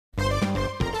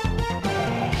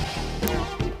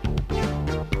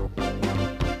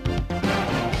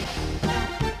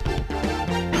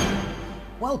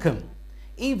Welcome.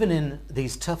 Even in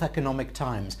these tough economic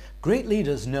times, great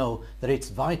leaders know that it's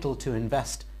vital to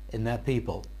invest in their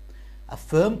people. A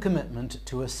firm commitment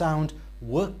to a sound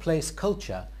workplace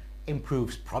culture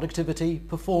improves productivity,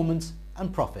 performance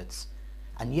and profits.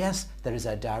 And yes, there is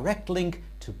a direct link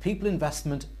to people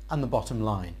investment and the bottom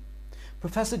line.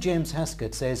 Professor James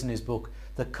Heskett says in his book,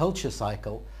 The Culture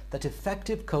Cycle, that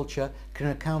effective culture can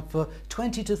account for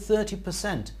 20 to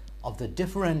 30% of the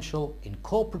differential in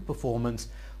corporate performance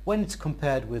when it's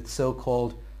compared with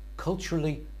so-called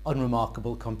culturally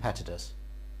unremarkable competitors.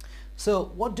 So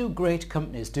what do great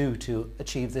companies do to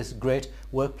achieve this great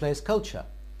workplace culture?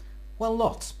 Well,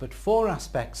 lots, but 4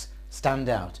 aspects stand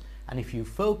out, and if you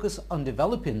focus on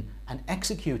developing and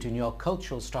executing your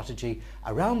cultural strategy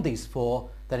around these 4,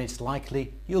 then it's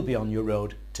likely you'll be on your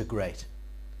road to great.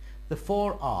 The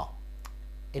 4 are: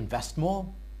 invest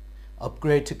more,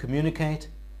 upgrade to communicate,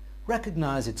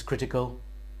 recognize it's critical,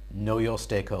 know your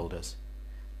stakeholders.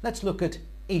 Let's look at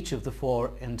each of the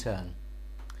 4 in turn.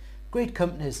 Great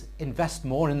companies invest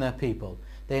more in their people.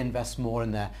 They invest more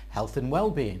in their health and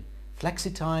well-being,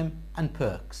 flexi-time and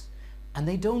perks. And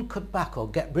they don't cut back or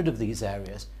get rid of these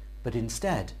areas, but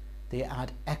instead they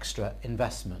add extra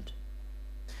investment.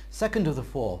 Second of the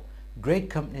 4, great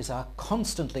companies are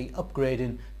constantly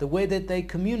upgrading the way that they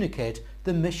communicate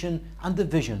the mission and the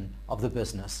vision of the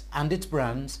business and its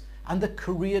brands and the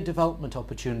career development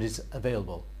opportunities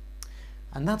available.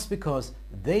 And that's because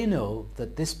they know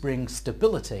that this brings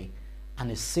stability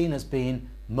and is seen as being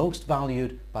most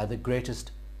valued by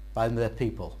their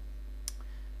people.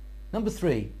 Number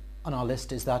 3 on our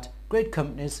list is that great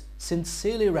companies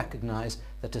sincerely recognize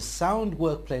that a sound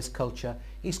workplace culture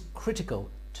is critical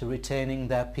to retaining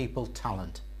their people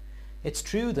talent. It's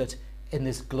true that in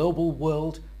this global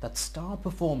world that star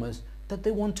performers that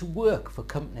they want to work for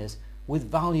companies with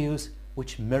values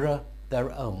which mirror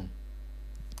their own.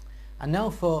 And now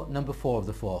for number 4 of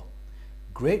the 4.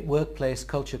 Great workplace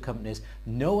culture companies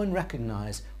know and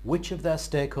recognize which of their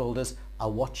stakeholders are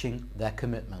watching their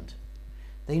commitment.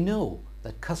 They know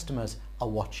that customers are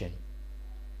watching.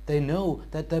 They know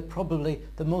that they're probably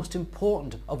the most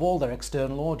important of all their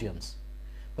external audience.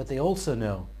 But they also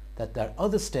know that there are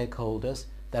other stakeholders,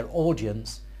 their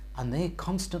audience, and they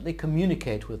constantly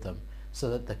communicate with them so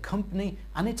that the company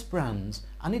and its brands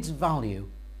and its value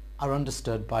are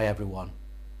understood by everyone.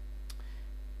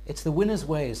 It's the winner's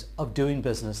ways of doing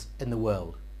business in the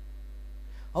world.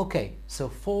 Okay, so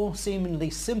 4 seemingly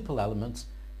simple elements,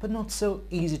 but not so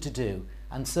easy to do,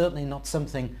 and certainly not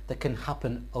something that can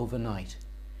happen overnight.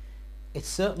 It's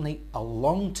certainly a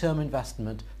long-term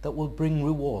investment that will bring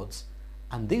rewards,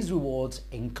 and these rewards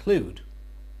include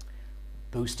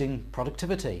boosting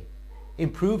productivity,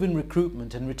 improving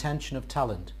recruitment and retention of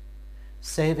talent,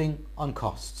 saving on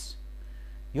costs.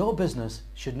 Your business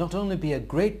should not only be a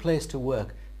great place to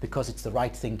work because it's the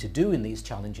right thing to do in these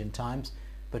challenging times,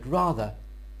 but rather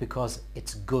because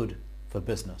it's good for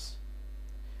business.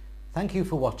 Thank you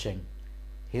for watching.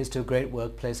 Here's to a great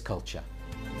workplace culture.